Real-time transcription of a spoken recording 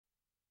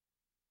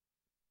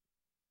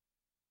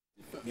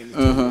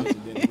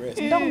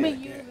Don't be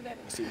using that.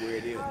 See where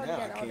it is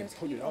now. I can't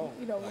put it on.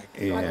 You know,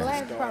 Yeah. my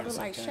glass probably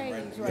like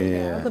shades right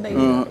Yeah. now. 'Cause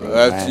they-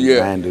 That's, yeah.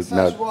 Mine is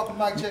Pastor not. Walker,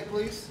 mic check,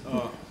 please.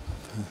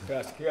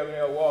 Pastor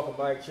KWalker,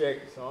 mic check,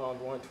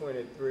 Psalms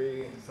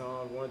 123,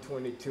 Psalms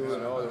 122,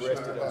 and all the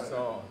rest of those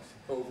songs.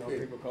 Some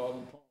people call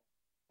them poems.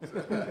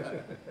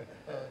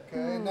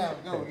 Okay, now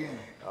go again.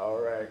 All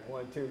right,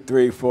 1, 2,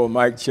 3, 4,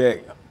 mic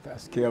check.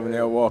 Pastor Kelvin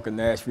L. Walker,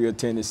 Nashville,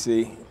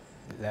 Tennessee.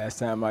 Last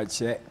time I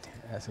checked,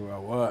 that's who I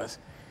was.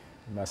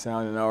 Am I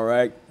sounding all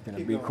right? Can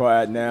I be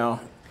quiet now?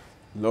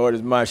 Lord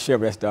is my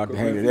shepherd. That's Dr.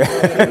 Haney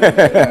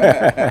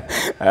there.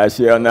 I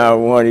shall not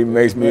want. He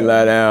makes me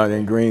lie down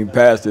in green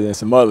pastures and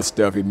some other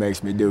stuff he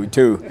makes me do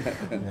too.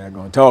 I'm not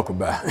going to talk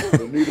about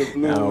it. Are we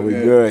good?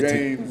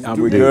 Are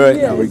we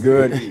good? Are we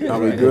good? Are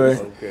we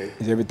good?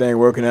 Is everything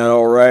working out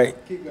all right?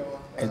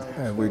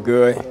 Are we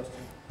good?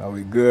 Are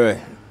we good?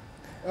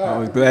 I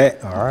was glad.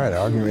 All right,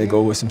 I'm going to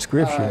go with some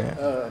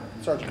scripture.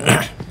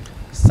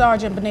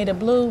 Sergeant Benita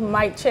Blue,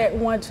 mic check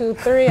 1, 2,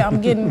 3. I'm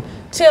getting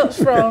tips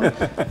from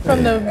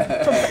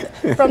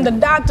the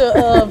doctor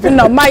of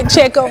mic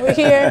check over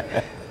here.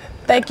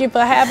 Thank you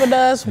for having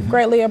us.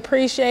 Greatly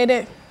appreciate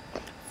it.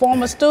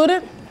 Former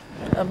student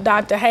of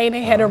Dr.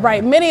 Haney, had to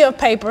write many of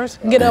papers.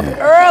 Get up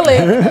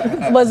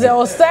early. Was it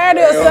on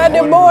Saturday or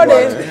Sunday morning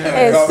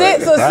at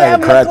 6 or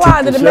 7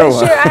 o'clock to make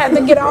sure I had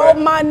to get all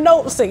my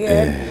notes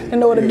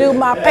in order to do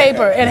my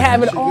paper and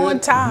have it on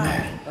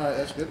time. All right,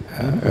 that's good.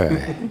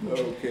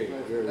 Okay,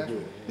 very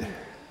good.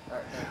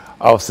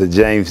 Officer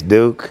James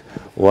Duke,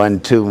 1,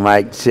 2,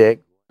 mic check.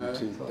 1,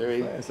 2,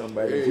 3.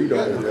 Somebody you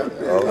don't know.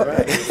 All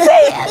right.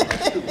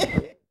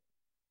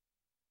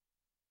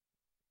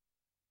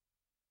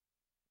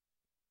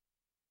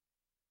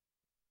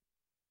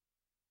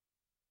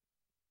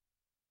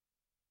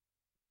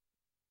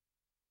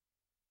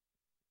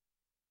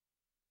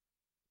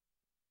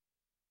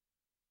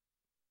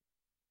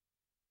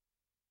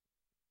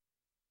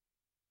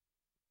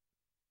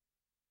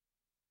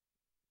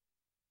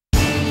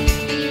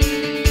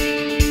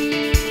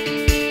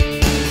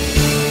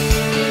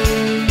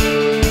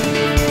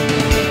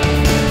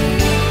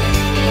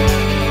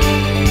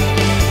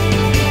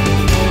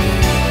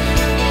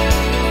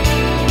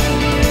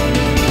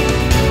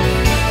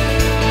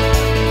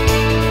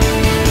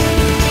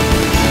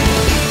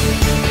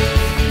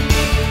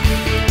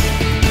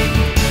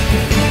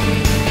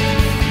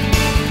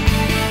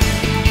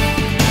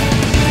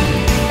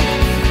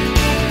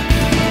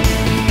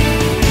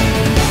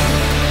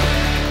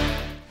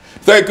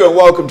 Thank you and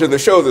welcome to the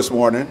show this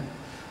morning.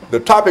 The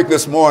topic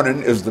this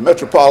morning is the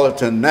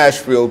Metropolitan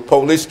Nashville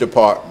Police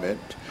Department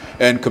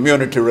and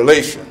Community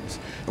Relations.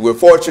 And we're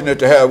fortunate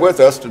to have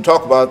with us to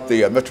talk about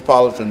the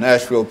Metropolitan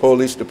Nashville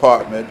Police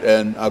Department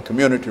and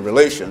Community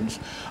Relations,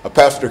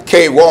 Pastor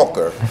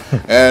KWalker.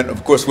 And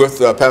of course with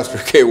Pastor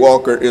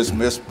KWalker is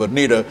Miss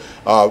Benita,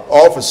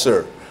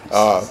 Officer,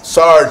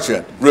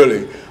 Sergeant,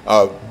 really,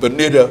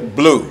 Benita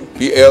Blue,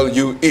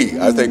 B-L-U-E.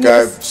 I think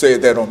I've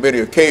said that on many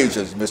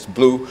occasions, Miss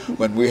Blue,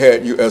 when we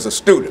had you as a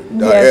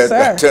student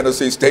at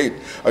Tennessee State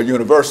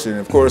University. And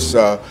of course,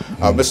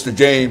 Mr.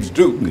 James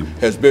Duke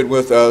has been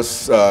with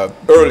us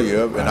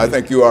earlier, and I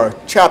think you are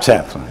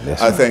chaplain.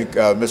 I think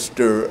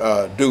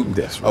Mr. Duke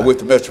with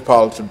the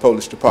Metropolitan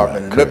Police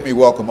Department. And let me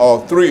welcome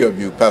all three of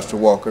you, Pastor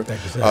Walker, to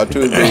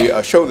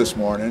the show this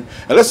morning.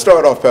 And let's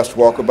start off, Pastor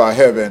Walker, by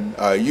having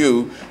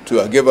you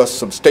to give us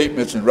some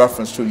statements in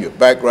reference to your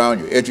background,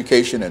 your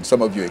education, and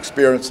some of your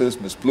experiences.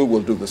 Ms. Blue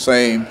will do the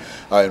same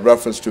in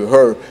reference to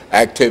her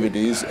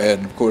activities,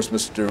 and of course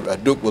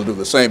Mr. Duke will do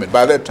the same. And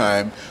by that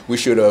time, we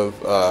should have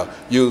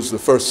used the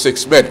first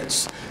 6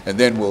 minutes, and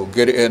then we'll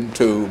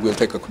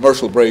take a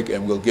commercial break,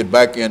 and we'll get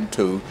back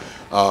into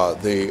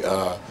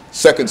the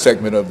second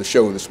segment of the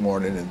show this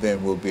morning, and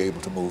then we'll be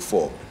able to move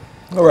forward.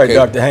 All right,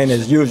 Dr. Haney,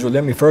 as usual,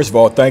 let me first of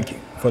all thank you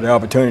for the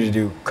opportunity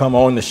to come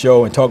on the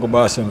show and talk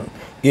about some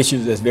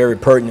issues that's very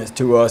pertinent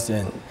to us.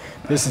 And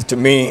this is, to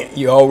me,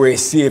 you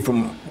always see it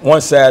from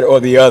one side or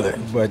the other,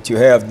 but you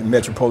have the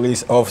Metro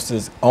Police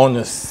officers on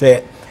the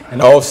set,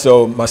 and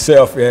also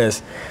myself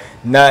as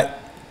not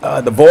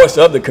the voice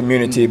of the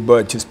community,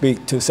 but to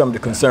speak to some of the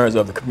concerns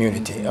of the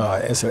community.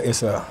 I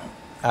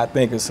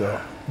think it's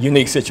a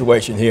unique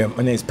situation here.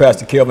 My name is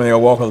Pastor Kelvin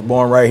L. Walker. I was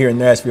born right here in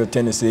Nashville,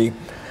 Tennessee.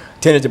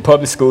 Attended the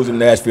public schools in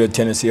Nashville,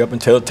 Tennessee up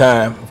until the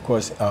time, of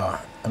course,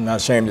 I'm not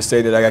ashamed to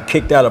say that I got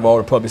kicked out of all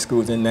the public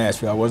schools in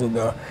Nashville. I wasn't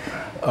a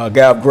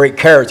guy of great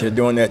character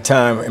during that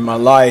time in my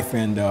life,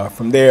 and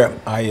from there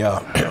I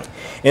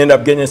ended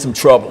up getting in some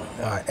trouble.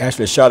 I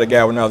actually shot a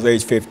guy when I was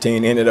age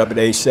 15, ended up at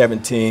age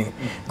 17,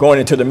 going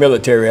into the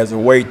military as a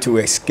way to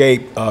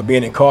escape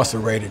being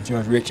incarcerated.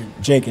 Judge Richard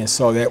Jenkins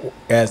saw that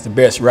as the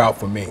best route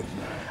for me.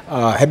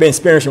 I had been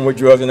experiencing with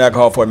drugs and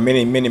alcohol for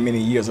many, many, many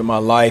years of my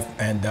life,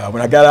 and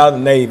when I got out of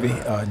the Navy,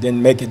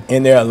 didn't make it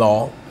in there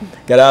long.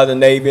 Got out of the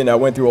Navy and I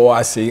went through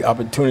OIC,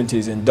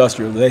 Opportunities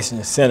Industrial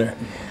Relations Center.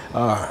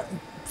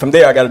 from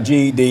there, I got a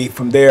GED.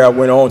 From there, I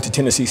went on to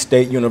Tennessee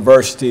State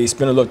University,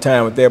 spent a little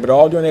time with there. But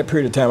all during that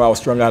period of time, I was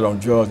strung out on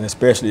drugs, and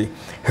especially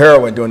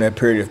heroin during that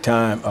period of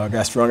time. I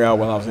got strung out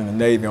while I was in the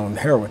Navy on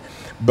heroin.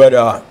 But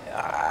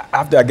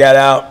after I got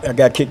out, I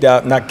got kicked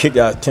out, not kicked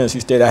out of Tennessee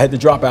State. I had to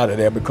drop out of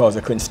there because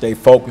I couldn't stay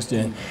focused,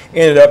 and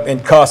ended up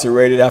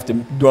incarcerated after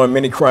doing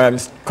many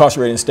crimes,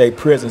 incarcerated in state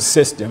prison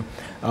system.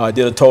 Did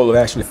a total of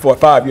actually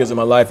 5 years of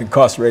my life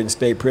incarcerated in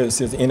state prison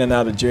system, in and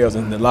out of jails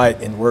and the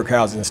like, and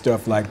workhouses and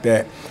stuff like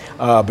that.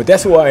 But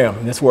that's who I am,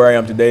 and that's where I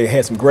am today. I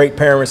had some great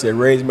parents that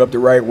raised me up the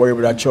right way,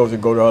 but I chose to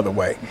go the other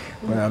way.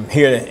 But I'm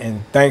here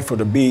and thankful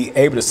to be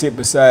able to sit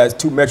beside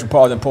 2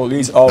 Metropolitan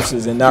Police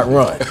officers and not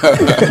run.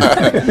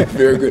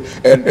 Very good.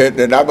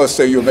 And I must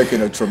say you're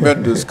making a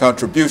tremendous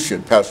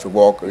contribution, Pastor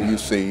Walker, you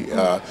see,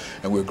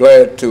 and we're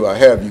glad to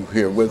have you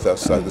here with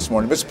us this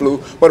morning. Ms. Blue,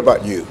 what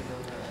about you?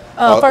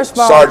 First of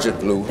all, Sergeant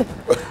Blue.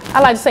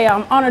 I'd like to say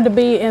I'm honored to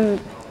be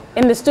in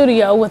the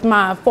studio with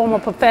my former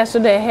professor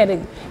that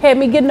had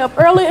me getting up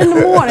early in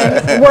the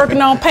morning working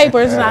on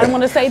papers, and I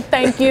want to say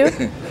thank you.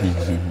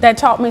 That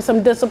taught me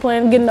some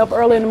discipline, getting up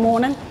early in the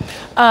morning.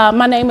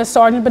 My name is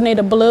Sergeant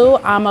Benita Blue.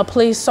 I'm a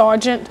police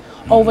sergeant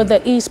over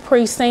the East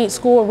Precinct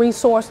School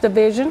Resource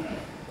Division.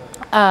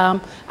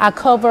 I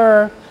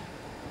cover,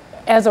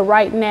 as of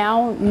right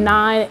now,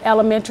 9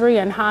 elementary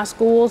and high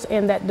schools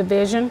in that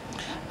division.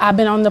 I've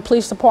been on the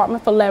police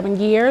department for 11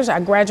 years. I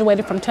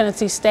graduated from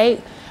Tennessee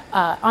State,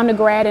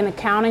 undergrad in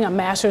accounting, a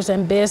master's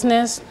in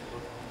business.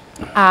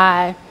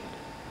 I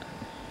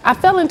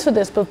fell into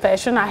this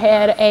profession. I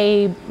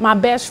had my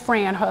best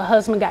friend, her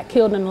husband got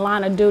killed in the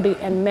line of duty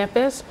in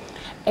Memphis.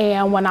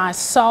 And when I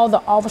saw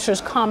the officers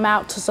come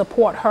out to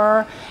support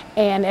her,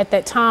 and at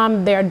that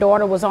time their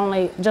daughter was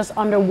only just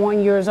under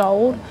 1 year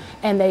old,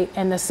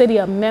 and the city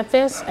of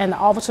Memphis and the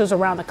officers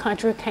around the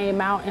country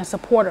came out and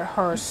supported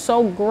her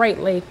so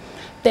greatly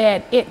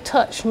that it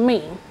touched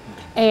me.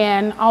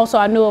 And also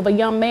I knew of a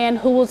young man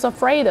who was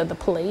afraid of the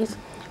police,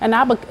 and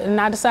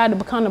I decided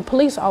to become a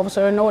police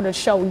officer in order to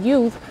show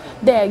youth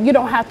that you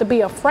don't have to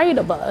be afraid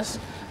of us.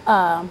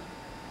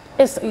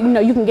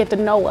 You can get to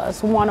know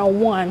us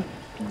one-on-one.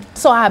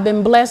 So I've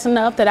been blessed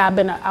enough that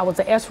I was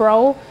an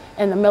SRO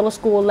in the middle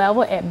school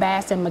level at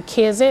Bass and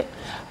McKissick.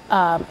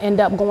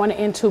 End up going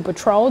into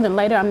patrol, then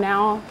later I'm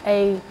now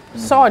a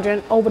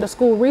sergeant over the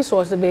school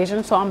resource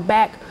division, so I'm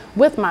back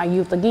with my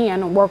youth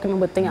again and working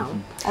with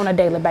them on a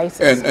daily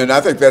basis. And I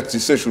think that's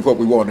essentially what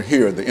we want to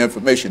hear, the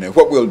information. And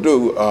what we'll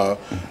do,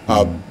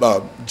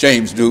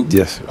 James Duke,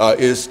 yes,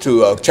 is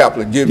to,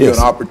 Chaplain, give you an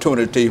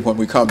opportunity when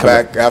we come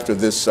back after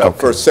this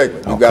first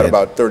segment. We've got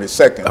about 30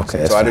 seconds,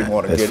 so I didn't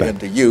want to get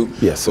into you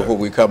before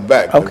we come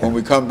back. But when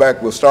we come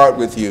back, we'll start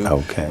with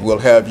you. We'll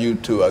have you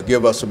to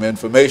give us some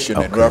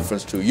information in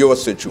reference to your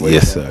situation.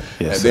 Yes, sir.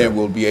 Yes, and then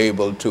we'll be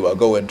able to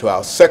go into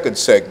our second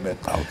segment.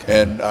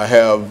 And I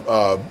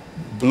have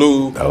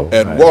Blue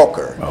and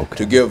Walker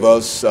to give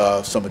us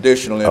some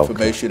additional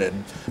information,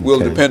 and we'll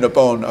depend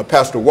upon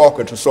Pastor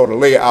Walker to sort of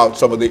lay out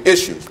some of the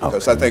issues,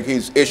 because I think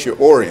he's issue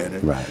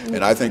oriented,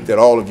 and I think that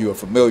all of you are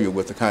familiar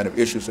with the kind of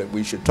issues that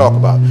we should talk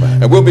about.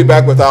 And we'll be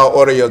back with our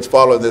audience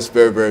following this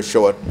very, very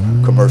short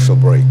commercial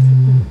break.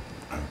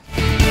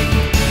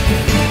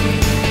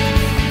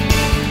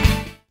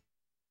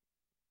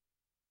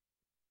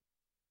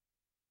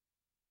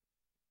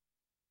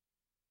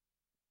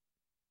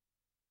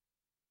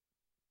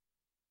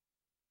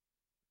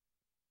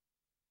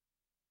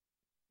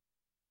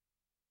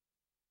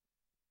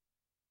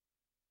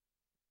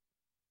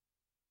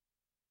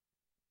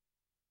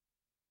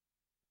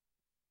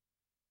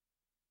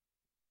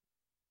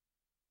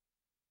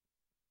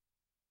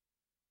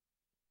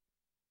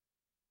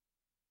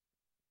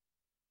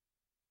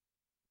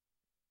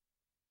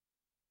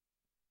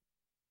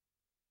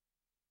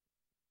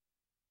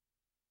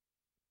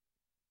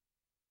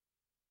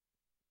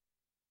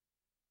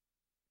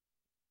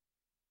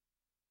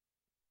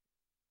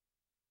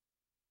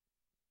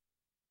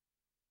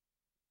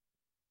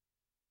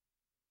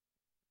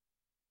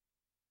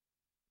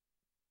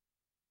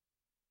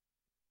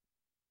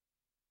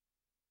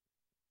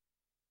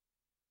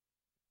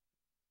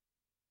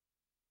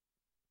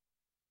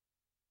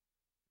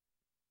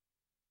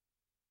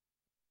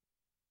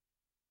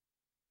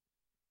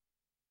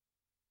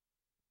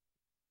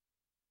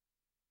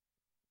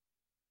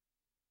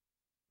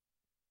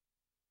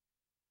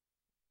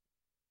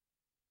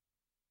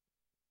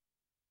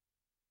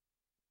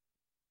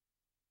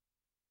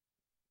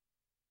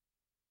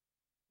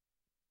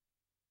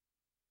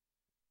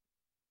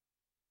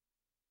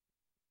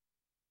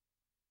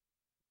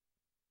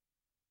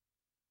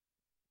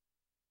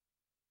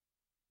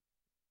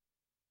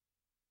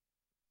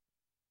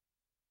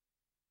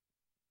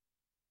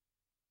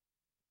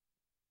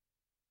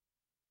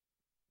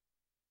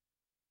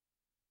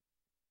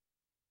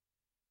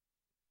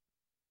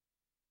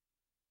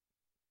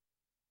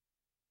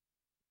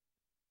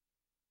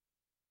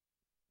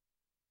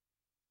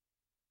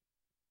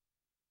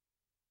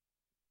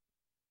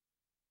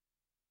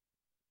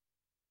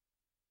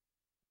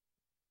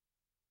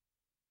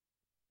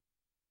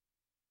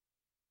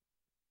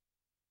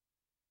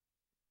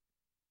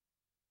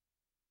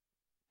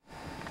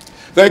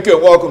 Thank you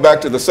and welcome back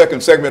to the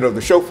second segment of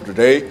the show for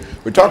today.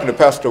 We're talking to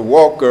Pastor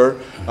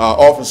Walker,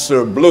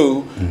 Officer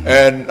Blue,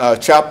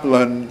 and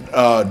Chaplain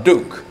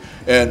Duke.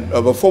 And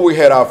before we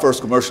had our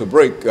first commercial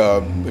break,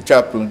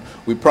 Chaplain,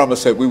 we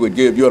promised that we would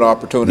give you an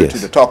opportunity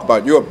to talk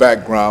about your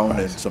background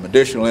and some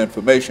additional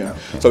information.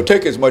 So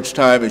take as much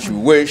time as you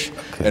wish,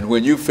 and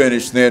when you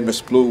finish, then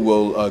Ms. Blue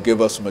will give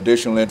us some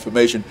additional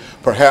information,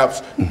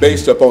 perhaps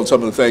based upon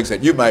some of the things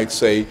that you might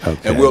say,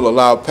 and we'll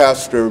allow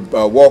Pastor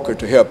Walker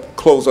to help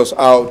close us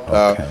out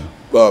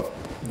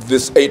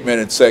this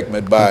 8-minute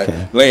segment by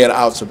laying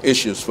out some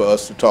issues for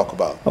us to talk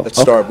about. Let's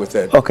start with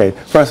that. Okay.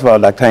 First of all,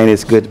 Dr. Haney,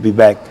 it's good to be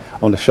back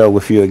on the show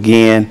with you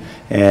again.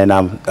 And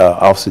I'm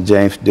Officer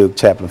James Duke,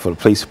 Chaplain for the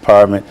Police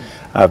Department.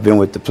 I've been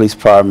with the Police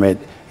Department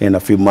in a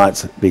few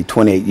months. It'll be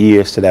 28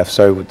 years that I've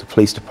served with the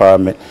Police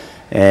Department.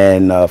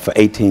 And for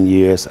 18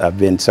 years, I've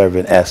been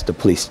serving as the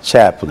Police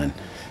Chaplain.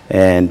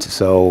 And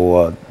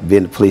so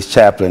being the Police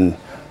Chaplain,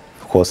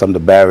 of course, I'm the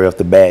barrier of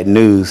the bad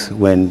news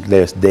when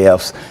there's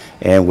deaths.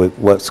 And with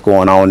what's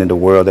going on in the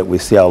world that we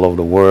see all over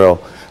the world,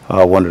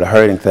 one of the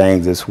hurting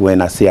things is when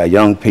I see our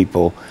young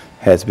people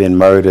has been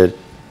murdered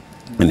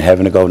and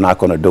having to go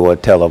knock on the door,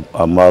 tell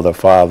a mother,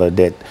 father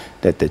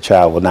that the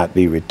child will not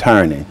be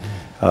returning.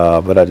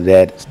 But other than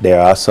that, there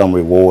are some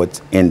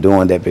rewards in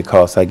doing that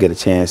because I get a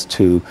chance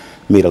to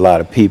meet a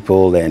lot of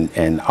people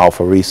and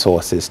offer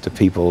resources to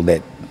people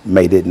that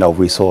may didn't know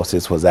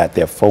resources was out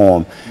there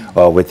for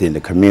them within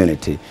the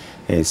community.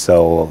 And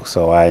so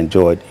I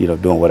enjoyed,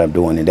 doing what I'm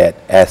doing in that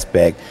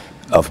aspect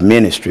of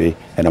ministry.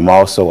 And I'm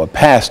also a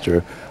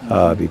pastor.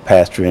 Be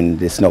pastoring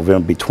this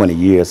November, be 20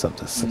 years of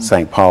the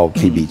St. Paul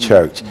PB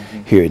Church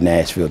here in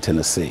Nashville,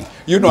 Tennessee.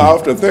 You know, I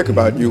often think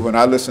about you when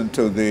I listen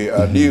to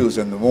the news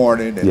in the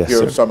morning and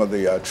hear some of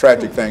the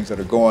tragic things that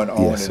are going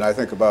on, and I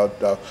think about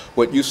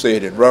what you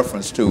said in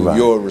reference to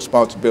your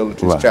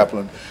responsibilities as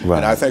chaplain,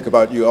 and I think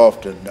about you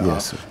often.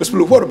 Mr.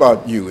 Blue, what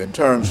about you in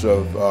terms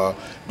of,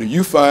 do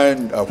you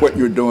find what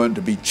you're doing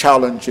to be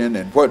challenging,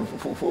 and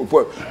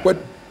what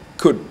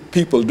could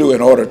people do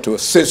in order to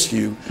assist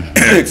you,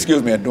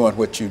 excuse me, in doing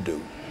what you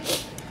do?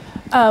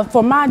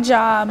 For my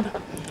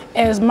job,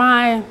 as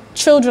my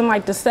children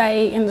like to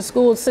say in the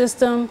school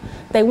system,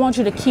 they want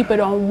you to keep it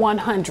on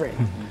 100.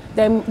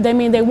 They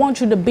mean they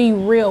want you to be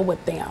real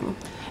with them.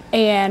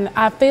 And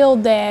I feel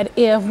that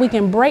if we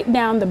can break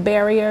down the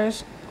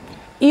barriers,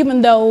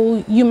 even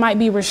though you might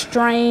be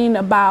restrained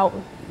about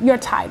your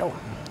title,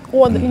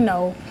 or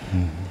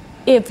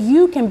if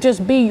you can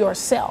just be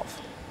yourself,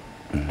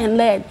 and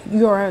let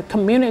your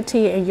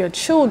community and your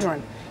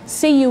children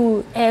see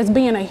you as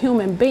being a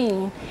human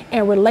being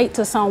and relate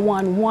to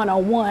someone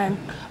one-on-one,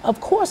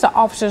 of course the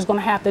officer is going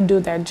to have to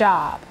do their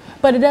job.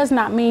 But it does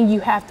not mean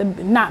you have to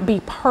not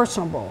be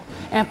personable.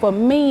 And for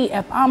me,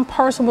 if I'm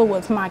personable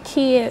with my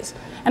kids,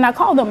 and I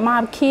call them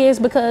my kids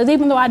because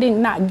even though I did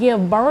not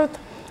give birth,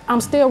 I'm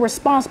still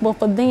responsible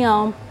for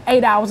them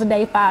 8 hours a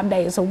day, 5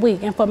 days a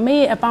week. And for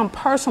me, if I'm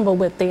personable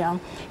with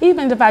them,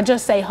 even if I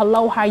just say,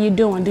 hello, how you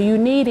doing? Do you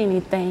need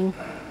anything?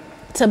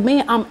 To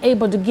me, I'm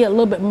able to get a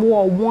little bit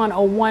more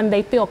one-on-one.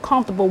 They feel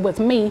comfortable with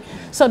me.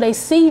 So they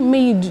see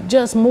me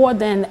just more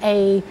than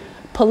a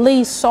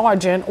police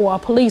sergeant or a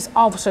police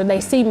officer.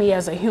 They see me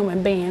as a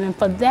human being. And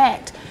for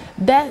that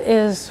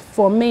is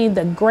for me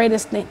the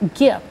greatest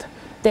gift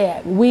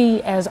that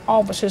we as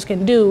officers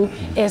can do,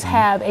 is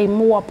have a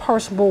more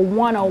personable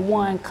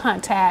one-on-one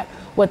contact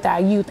with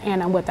our youth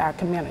and with our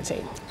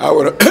community. I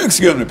would,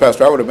 excuse me,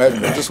 Pastor, I would imagine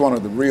that this is one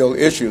of the real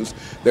issues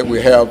that we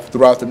have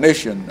throughout the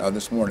nation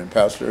this morning,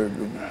 Pastor.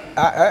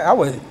 I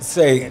would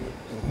say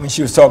when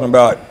she was talking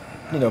about,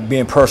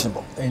 being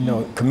personable,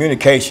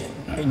 communication,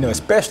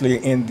 especially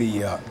in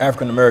the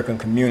African-American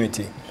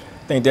community,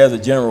 I think there's a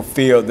general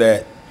feel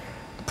that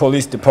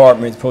police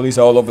departments, police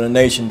all over the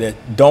nation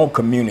that don't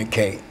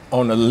communicate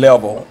on a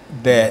level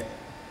that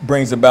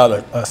brings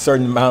about a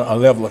certain amount, a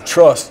level of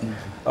trust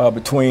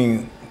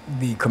between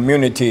the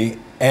community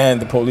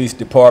and the police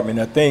department.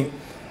 I think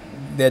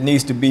there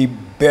needs to be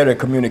better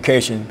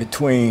communication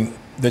between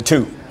the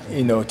two,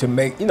 to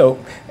make,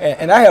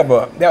 and I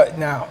have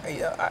now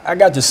I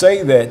got to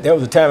say that there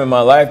was a time in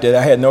my life that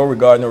I had no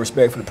regard, no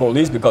respect for the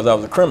police because I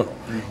was a criminal.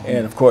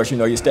 And of course, you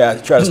try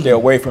to stay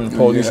away from the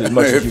police as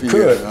much as you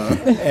could.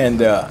 And,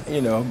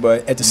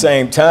 but at the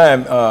same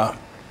time,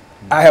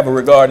 I have a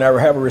regard and I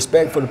have a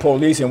respect for the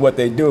police and what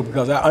they do,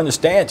 because I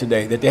understand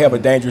today that they have a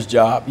dangerous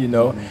job,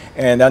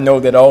 and I know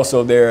that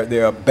also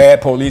there are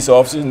bad police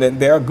officers and that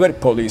there are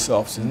good police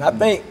officers. And I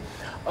think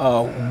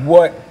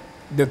what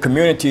the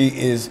community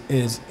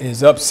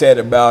is upset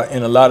about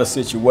in a lot of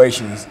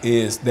situations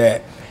is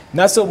that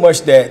not so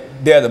much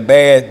that they're the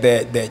bad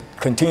that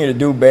continue to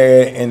do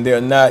bad and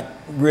they're not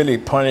really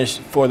punished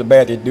for the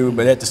bad they do,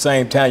 but at the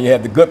same time you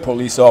have the good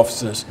police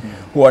officers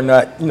who are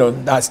not,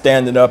 not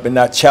standing up and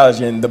not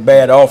challenging the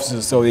bad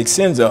officers. So it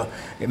sends a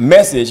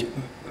message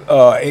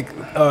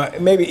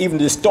maybe even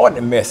distorting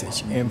the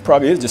message, and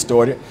probably is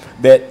distorted,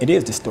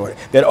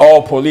 that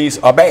all police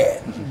are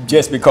bad,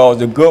 just because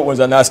the good ones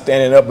are not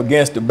standing up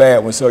against the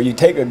bad ones. So you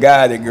take a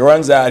guy that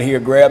runs out here,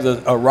 grabs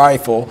a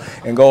rifle,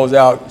 and goes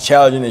out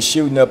challenging and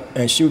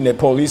shooting at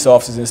police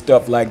officers and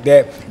stuff like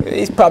that.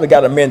 He's probably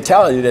got a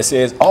mentality that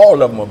says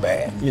all of them are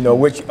bad,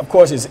 which of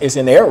course is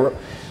an error,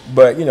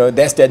 but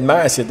that's that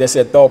mindset, that's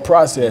that thought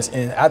process.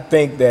 And I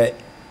think that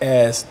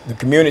as the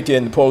community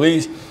and the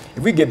police, if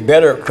we get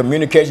better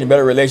communication,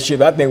 better relationship,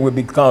 I think we'll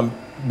become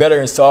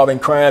better in solving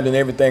crimes and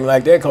everything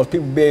like that, because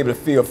people will be able to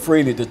feel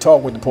freely to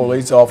talk with the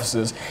police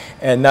officers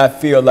and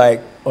not feel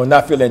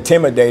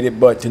intimidated,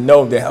 but to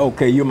know that,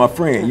 okay, you're my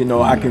friend,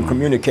 I can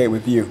communicate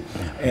with you.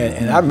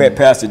 And I met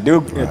Pastor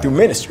Duke through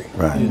ministry,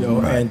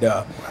 and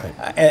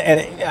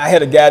I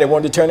had a guy that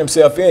wanted to turn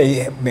himself in. He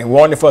had been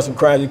wanting for some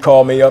crimes. He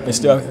called me up and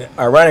stuff.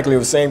 Ironically, it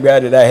was the same guy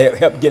that I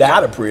helped get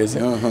out of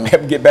prison,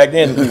 helped get back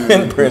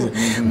in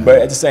prison. But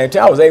at the same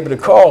time, I was able to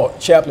call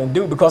Chaplain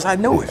Duke because I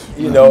knew him,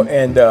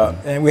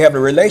 and we have a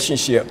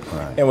relationship,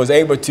 and was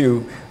able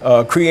to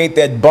create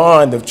that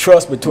bond of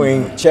trust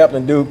between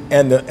Chaplain Duke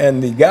and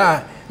the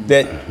guy,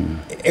 that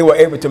they were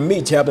able to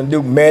meet. Chaplain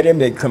Duke met him,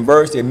 they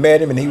conversed, they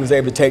met him, and he was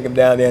able to take him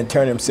down there and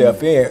turn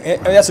himself in.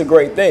 And that's a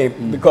great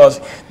thing, because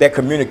that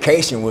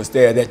communication was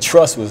there, that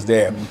trust was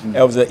there.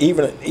 There was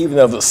even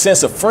of a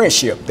sense of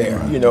friendship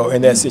there,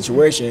 in that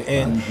situation.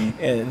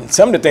 And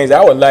some of the things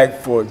I would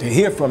like to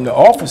hear from the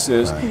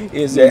officers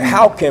is that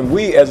how can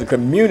we as a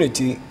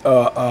community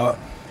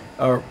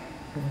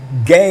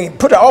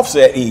put the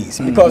officer at ease,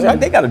 because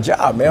they got a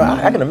job, man.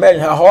 I can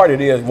imagine how hard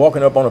it is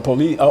walking up on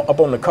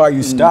the car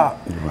you stop,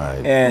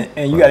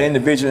 and you got an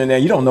individual in there,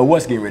 you don't know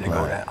what's getting ready to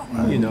go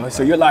down,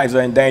 so your lives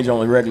are in danger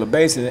on a regular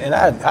basis, and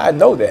I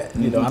know that,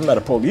 I'm not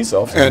a police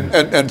officer.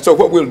 And so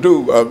what we'll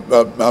do,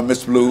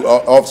 Mr. Blue,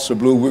 Officer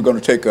Blue, we're going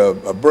to take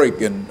a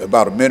break in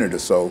about a minute or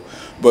so,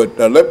 but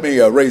let me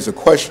raise a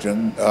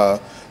question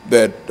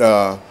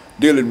that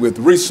dealing with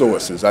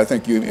resources. I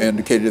think you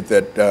indicated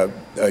that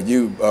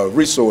you are a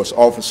resource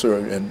officer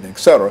and et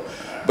cetera.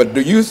 But do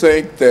you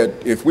think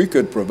that if we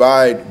could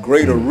provide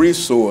greater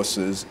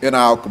resources in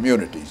our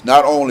communities,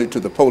 not only to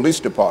the police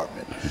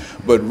department,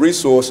 but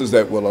resources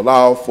that will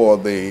allow for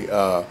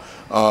the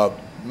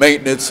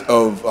maintenance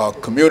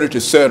of community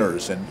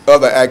centers and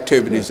other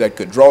activities that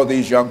could draw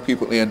these young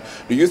people in,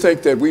 do you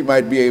think that we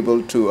might be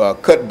able to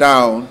cut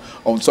down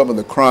on some of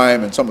the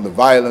crime and some of the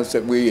violence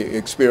that we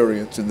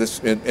experience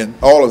in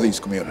all of these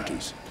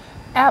communities?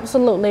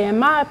 Absolutely. In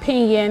my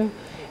opinion,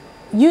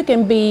 you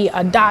can be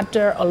a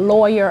doctor, a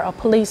lawyer, a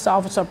police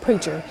officer, a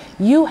preacher.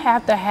 You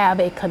have to have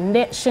a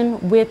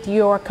connection with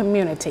your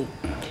community.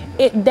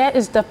 That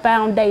is the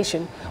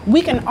foundation.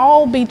 We can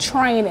all be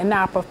trained in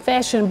our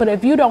profession, but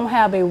if you don't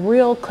have a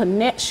real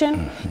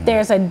connection,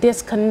 there's a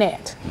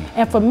disconnect.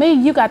 And for me,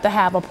 you got to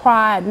have a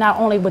pride not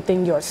only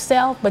within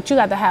yourself, but you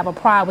got to have a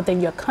pride within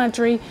your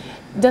country.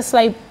 Just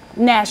like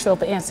Nashville,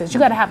 for instance, you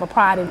got to have a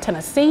pride in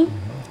Tennessee,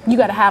 you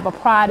got to have a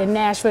pride in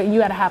Nashville, you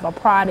got to have a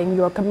pride in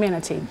your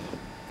community.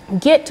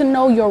 Get to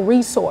know your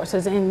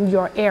resources in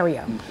your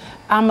area.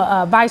 I'm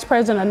a vice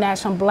president of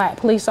National Black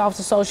Police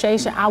Officers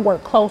Association. I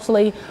work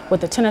closely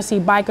with the Tennessee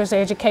Bikers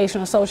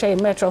Education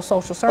Association, Metro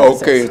Social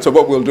Services. Okay, so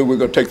what we'll do, we're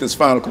going to take this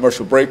final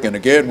commercial break, and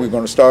again, we're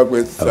going to start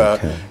with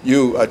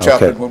you,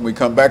 Chaplain, when we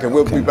come back, and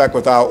we'll be back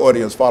with our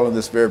audience following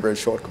this very, very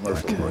short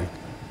commercial break.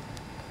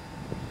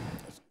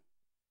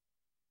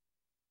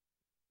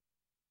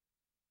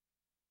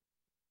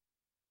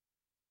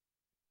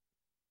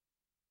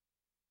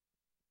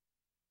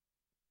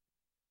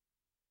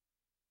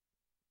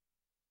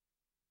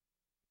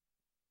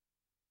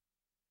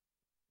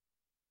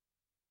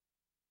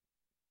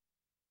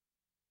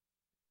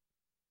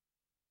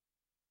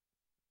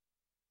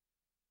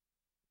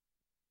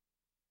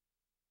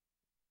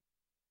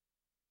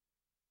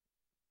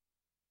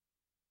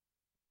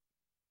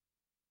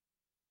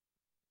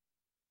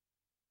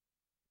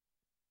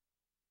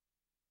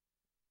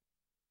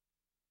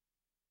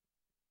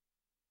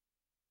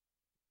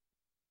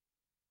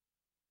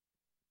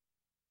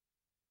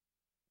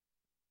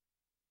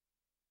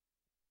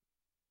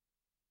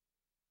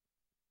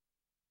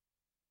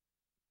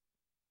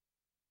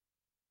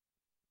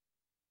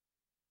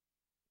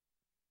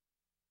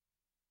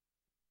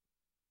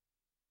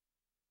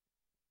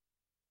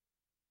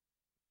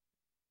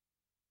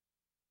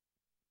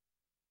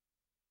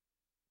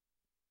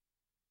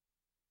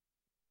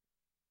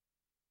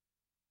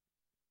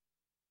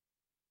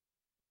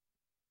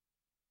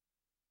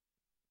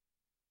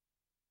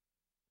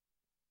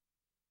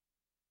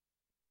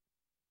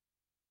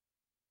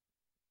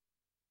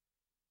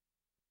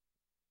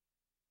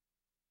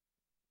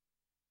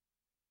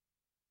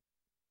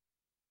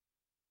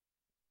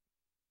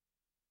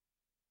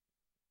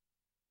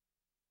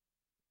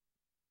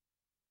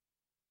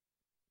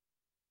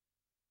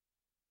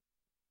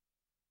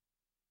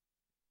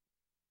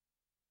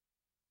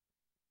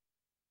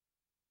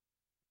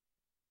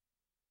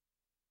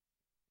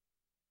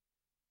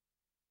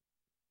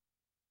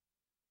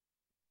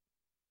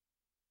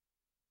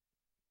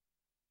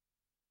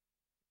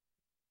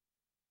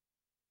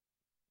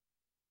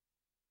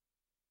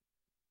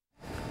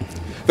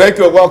 Thank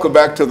you and welcome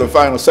back to the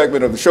final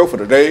segment of the show for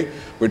today.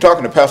 We're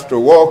talking to Pastor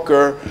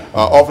Walker,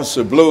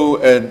 Officer Blue,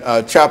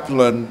 and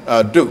Chaplain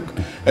Duke.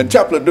 And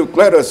Chaplain Duke,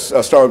 let us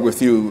start with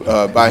you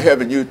by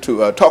having you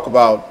to talk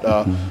about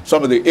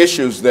some of the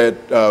issues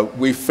that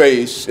we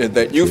face and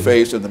that you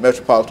face in the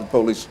Metropolitan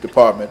Police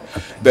Department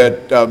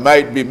that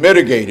might be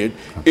mitigated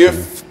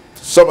if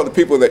some of the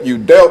people that you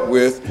dealt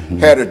with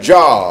had a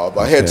job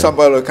or had some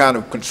other kind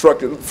of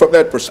constructed from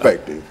that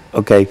perspective.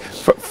 Okay,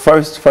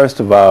 first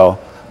of all,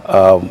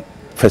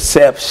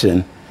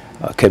 perception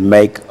can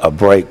make or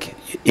break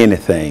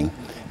anything,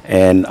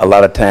 and a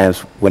lot of times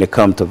when it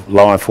comes to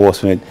law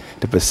enforcement,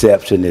 the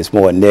perception is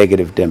more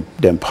negative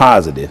than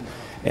positive,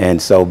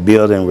 and so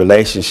building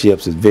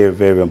relationships is very,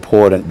 very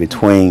important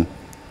between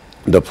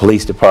the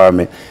police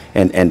department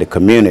and the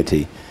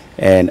community.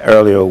 And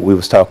earlier we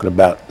was talking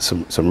about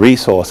some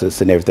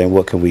resources and everything.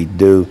 What can we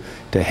do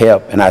to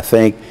help? And I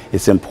think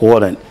it's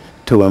important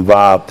to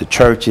involve the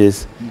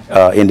churches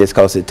in this,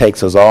 because it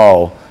takes us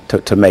all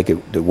to make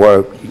it to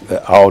work,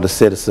 all the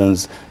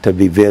citizens to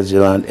be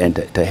vigilant and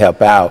to help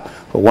out.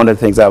 But one of the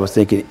things I was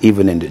thinking,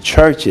 even in the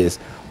churches,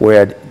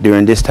 where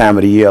during this time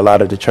of the year, a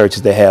lot of the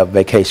churches, they have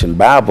Vacation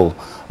Bible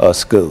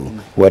School,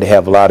 where they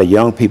have a lot of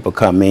young people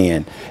come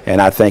in.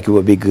 And I think it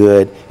would be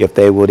good if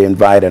they would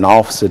invite an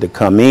officer to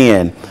come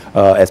in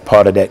as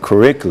part of that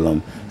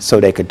curriculum,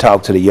 so they could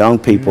talk to the young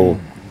people,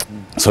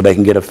 so they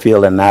can get a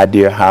feel and an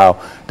idea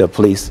how the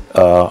police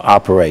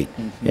operate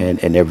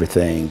and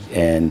everything.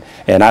 And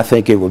I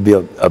think it would be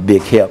a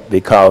big help,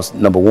 because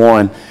number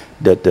one,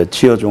 the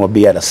children will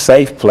be at a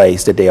safe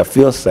place, that they'll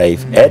feel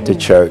safe at the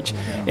church,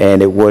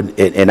 and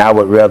I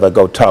would rather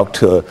go talk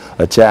to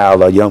a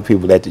child or young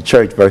people at the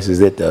church versus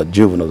at the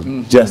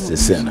juvenile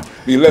justice center.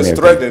 Be less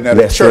threatening at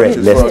the church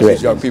as far as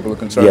these young people are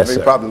concerned. Yes,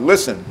 they probably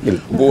listen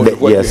more to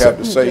what you have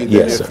to say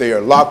than if they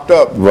are locked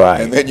up,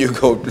 and then you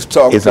go to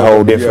talk. It's a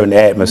whole different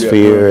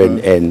atmosphere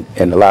and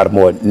a lot of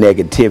more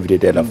negativity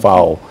that'll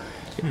fall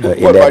in that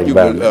environment.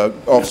 What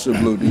about you, Officer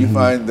Blue? Do you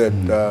find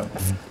that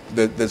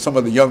that some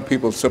of the young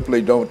people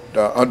simply don't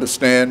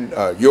understand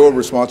your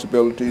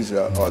responsibilities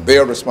or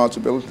their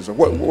responsibilities? Or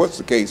what's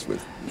the case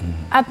with?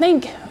 I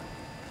think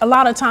a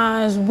lot of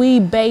times we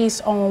base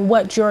on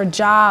what your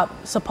job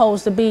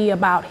supposed to be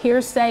about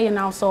hearsay and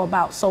also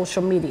about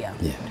social media.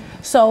 Yeah.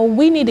 So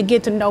we need to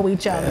get to know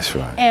each other. That's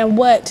right. And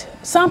what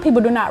some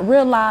people do not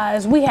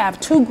realize, we have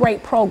two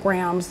great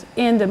programs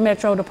in the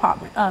Metro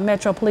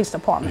Police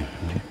Department.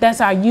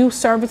 That's our Youth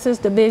Services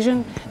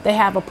Division. They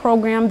have a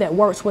program that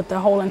works with the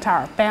whole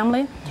entire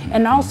family,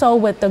 and also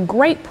with the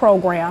great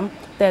program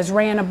that's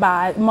ran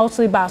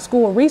mostly by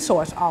school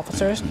resource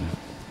officers.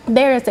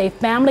 There is a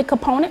family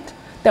component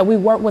that we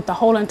work with the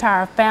whole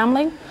entire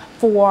family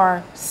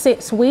for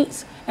 6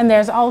 weeks. And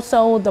there's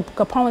also the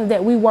component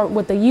that we work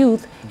with the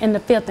youth in the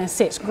 5th and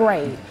 6th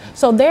grade.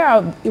 So there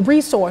are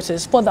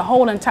resources for the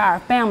whole entire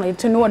family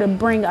in order to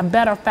bring a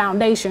better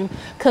foundation,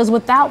 because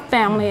without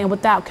family and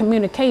without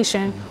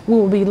communication, we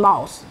will be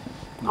lost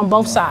on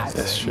both sides.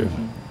 That's true.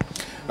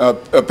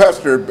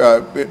 Pastor,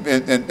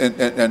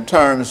 in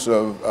terms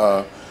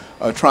of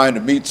trying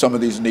to meet some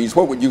of these needs,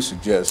 what would you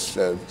suggest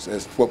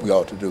as what we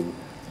ought to do?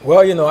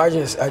 Well, you know, I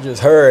just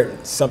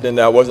heard something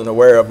that I wasn't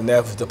aware of, and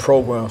that was the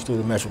programs through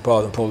the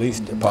Metropolitan Police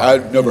Department.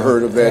 I've never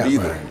heard of that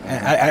either.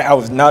 I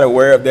was not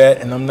aware of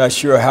that, and I'm not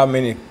sure how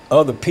many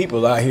other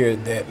people out here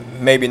that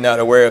maybe not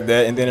aware of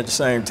that. And then at the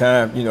same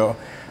time, you know,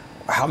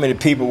 how many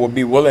people will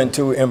be willing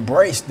to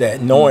embrace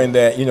that, knowing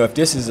that, you know, if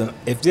this is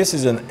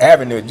an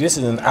avenue, if this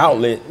is an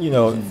outlet, you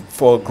know,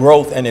 for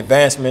growth and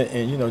advancement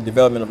and, you know,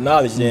 development of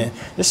knowledge, then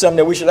it's something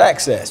that we should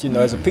access, you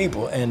know, as a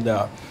people. And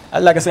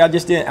like I said, I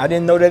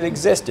didn't know that it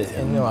existed,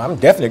 and you know, I'm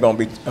definitely going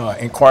to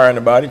be inquiring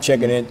about it,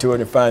 checking into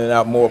it, and finding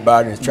out more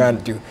about it, and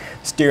trying to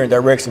steer and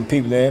direct some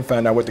people in,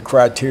 find out what the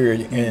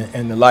criteria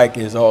and the like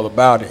is all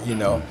about it. You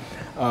know,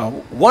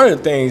 one of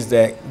the things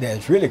that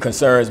really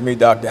concerns me,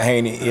 Dr.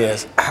 Haney,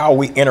 is how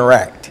we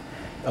interact,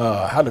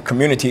 how the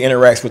community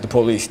interacts with the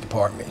police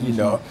department. You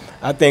know,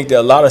 I think that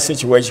a lot of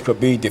situations could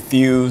be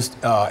diffused,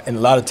 and a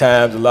lot of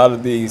times,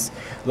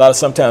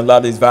 sometimes a lot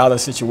of these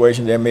violent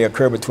situations that may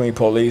occur between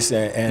police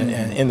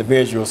and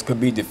individuals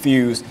could be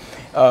diffused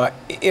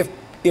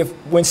if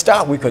when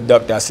stopped, we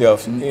conduct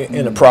ourselves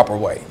in a proper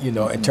way, you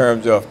know, in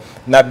terms of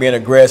not being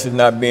aggressive,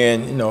 not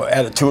being, you know,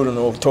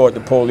 attitudinal toward the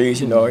police,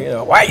 you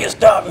know, why you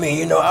stop me,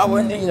 you know, I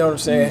wouldn't, you know what I'm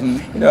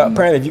saying? You know,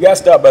 apparently if you got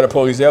stopped by the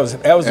police, that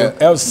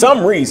was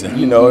some reason,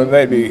 you know, it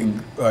may be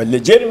a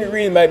legitimate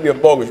reason, might be a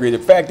bogus reason.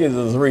 The fact is,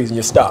 there's a reason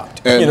you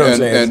stopped. And, you know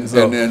what I'm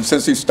saying? And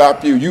since he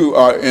stopped you, you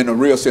are in a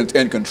real sense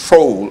in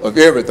control of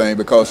everything,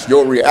 because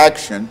your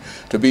reaction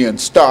to being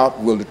stopped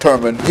will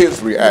determine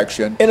his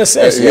reaction. In a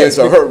sense, his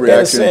or her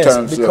reaction in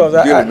terms of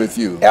dealing with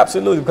you.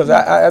 Absolutely, because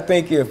I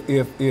think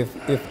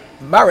if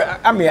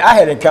I mean, I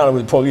had encountered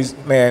with the police,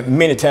 man,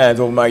 many times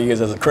over my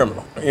years as a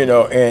criminal, you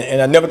know, and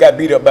I never got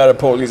beat up by the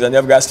police. I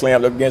never got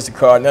slammed up against the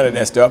car, none of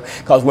that stuff.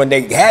 Because when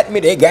they got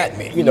me, they got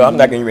me. You know, I'm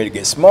not getting ready to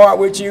get smart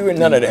with you and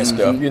none of that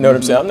stuff. You know what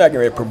I'm saying? I'm not getting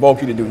ready to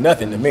provoke you to do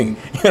nothing to me. You know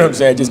what I'm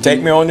saying? Just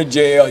take me on to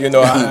jail. You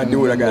know, I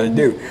do what I got to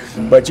do.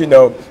 But, you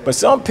know, but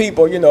some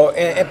people, you know,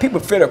 and people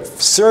fit a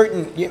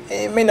certain,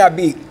 it may not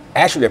be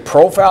actually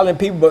profiling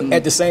people, but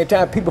at the same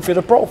time, people fit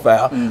a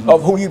profile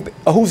of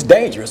who's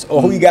dangerous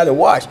or who you got to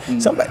watch.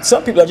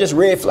 Some people are just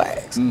red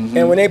flags,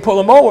 and when they pull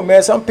them over,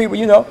 man, some people,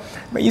 you know,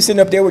 man, you sitting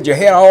up there with your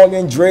hair all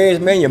in dreads,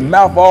 man, your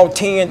mouth all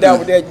tinned out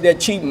with that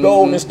cheap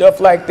gold and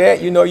stuff like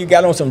that. You know, you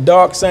got on some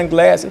dark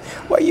sunglasses.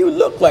 Well, you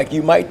look like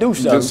you might do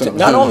something,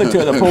 not only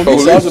to the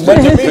police officer,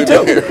 but to me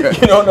too.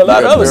 You know, and a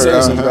lot of other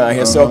citizens around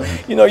here. So,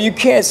 you know, you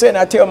can't say, and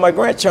I tell my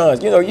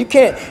grandchildren, you know, you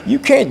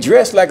can't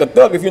dress like a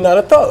thug if you're not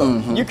a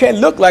thug. You can't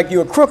look like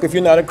you're a crook if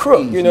you're not a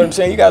crook. You know what I'm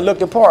saying? You got to look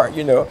the part,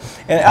 you know.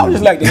 And I would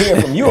just like to hear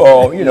from you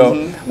all, you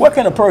know, what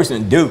can a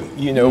person do,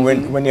 you know,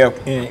 when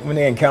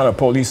they encounter a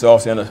police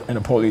officer in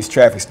a police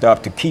traffic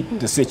stop to keep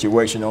the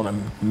situation on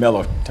a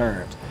mellow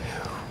terms?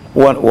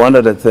 One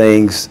of the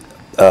things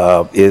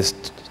is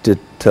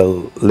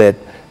to let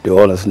the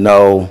audience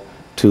know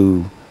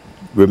to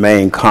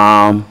remain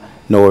calm,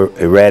 no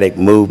erratic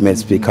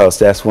movements, because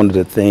that's one of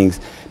the things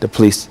the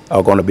police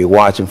are going to be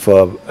watching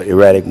for,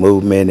 erratic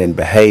movement and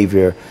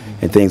behavior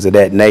and things of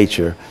that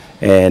nature.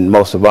 And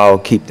most of all,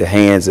 keep the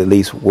hands at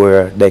least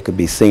where they could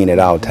be seen at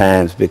all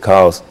times,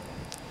 because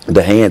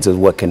the hands is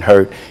what can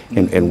hurt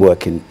and what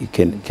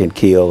can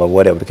kill, or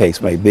whatever the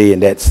case may be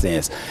in that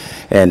sense.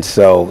 And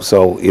so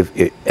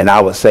and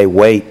I would say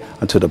wait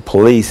until the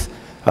police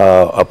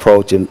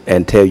approach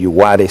and tell you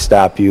why they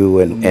stop you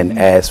and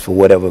ask for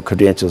whatever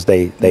credentials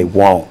they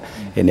want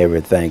and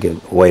everything,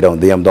 and wait on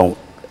them. Don't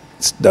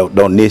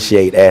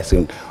initiate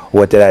asking,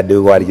 what did I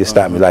do? Why did you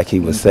stop me? Like he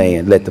was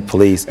saying, let the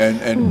police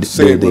and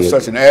say it with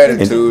such an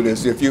attitude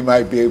as if you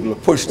might be able to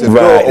push the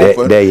door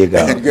open. There you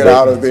go. And get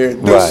out of there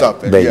and do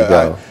something. There you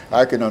go.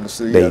 I can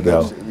understand. There you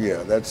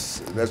go.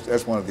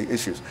 That's one of the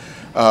issues.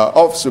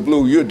 Officer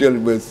Blue, you're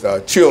dealing with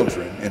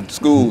children in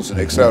schools and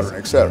et cetera,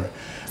 et cetera.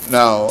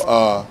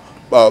 Now,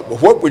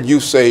 what would you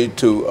say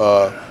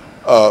to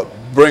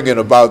bringing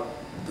about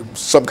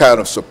some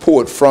kind of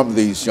support from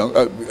these young,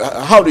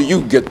 how do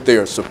you get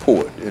their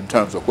support in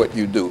terms of what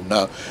you do?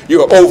 Now,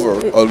 you're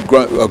over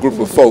a group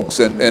of folks,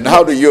 and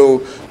how do your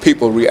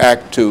people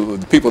react to,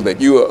 the people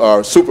that you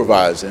are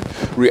supervising,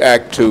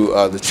 react to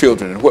the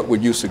children, and what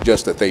would you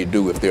suggest that they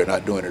do if they're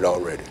not doing it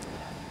already?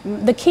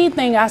 The key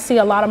thing I see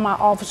a lot of my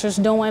officers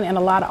doing, and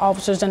a lot of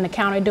officers in the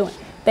county doing,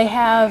 they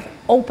have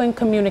open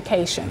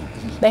communication.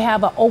 They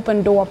have an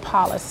open door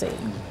policy.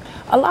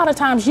 A lot of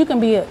times you can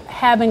be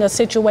having a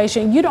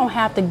situation, you don't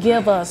have to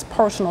give us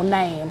personal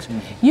names.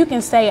 You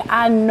can say,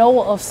 I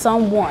know of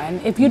someone,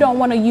 if you don't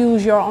want to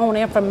use your own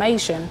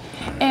information,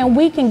 and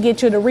we can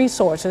get you the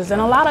resources.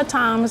 And a lot of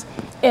times,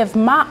 if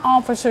my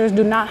officers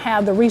do not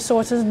have the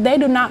resources, they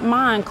do not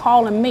mind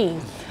calling me.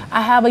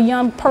 I have a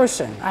young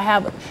person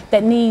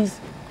that needs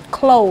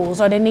clothes,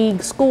 or they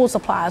need school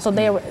supplies, or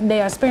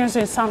they're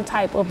experiencing some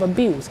type of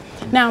abuse.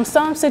 Now, in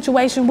some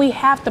situations, we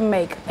have to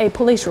make a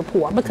police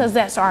report because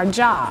that's our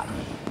job.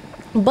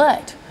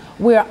 But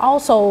we're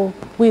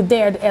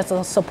there as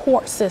a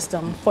support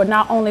system for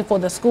not only for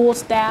the school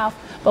staff,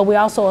 but we're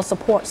also a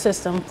support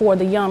system for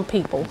the young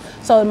people.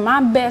 So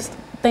my best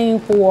thing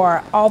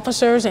for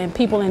officers and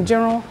people in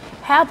general,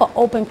 have an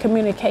open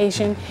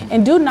communication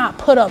and do not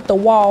put up the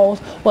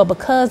walls, well,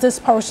 because this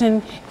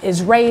person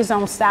is raised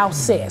on South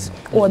 6,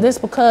 or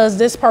because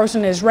this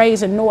person is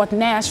raised in North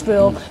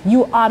Nashville,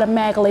 you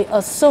automatically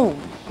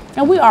assume.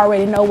 And we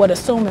already know what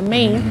assuming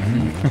means,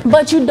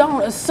 but you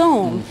don't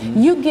assume.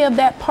 You give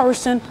that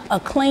person a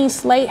clean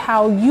slate,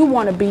 how you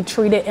want to be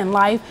treated in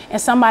life, and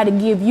somebody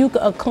give you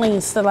a clean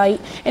slate,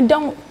 and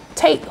don't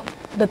take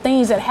the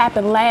things that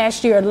happened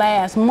last year,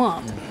 last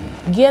month.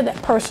 Give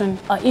that person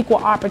an equal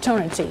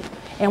opportunity.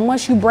 And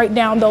once you break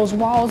down those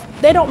walls,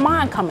 they don't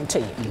mind coming to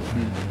you.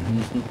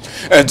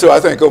 And so I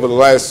think over the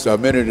last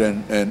minute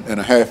and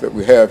a half that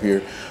we have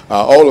here,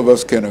 all of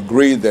us can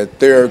agree that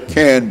there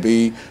can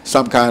be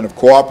some kind of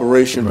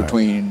cooperation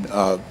between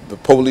the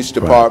police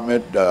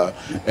department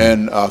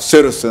and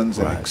citizens,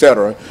 and et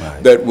cetera,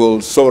 that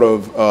will sort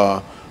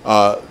of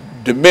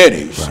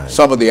diminish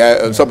some of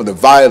the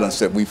violence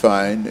that we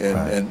find,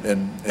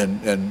 and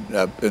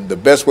the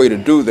best way to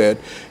do that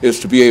is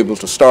to be able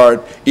to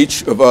start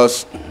each of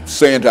us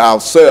saying to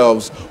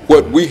ourselves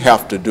what we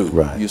have to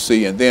do, you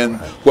see, and then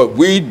what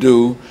we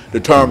do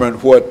determine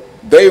what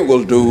they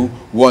will do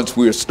once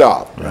we're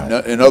stopped.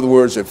 In other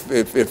words,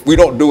 if we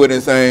don't do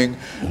anything,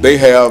 they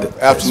have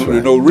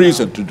absolutely no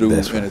reason to do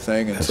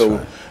anything, and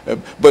so.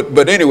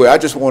 But anyway, I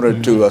just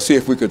wanted to see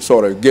if we could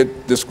sort of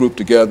get this group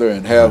together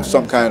and have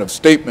some kind of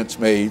statements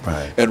made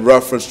in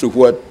reference to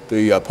what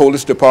the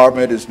police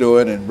department is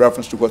doing, in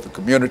reference to what the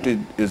community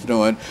is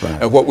doing,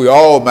 and what we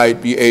all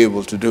might be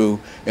able to do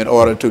in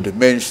order to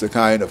diminish the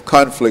kind of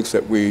conflicts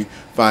that we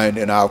find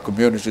in our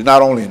communities,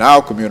 not only in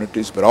our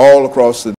communities, but all across the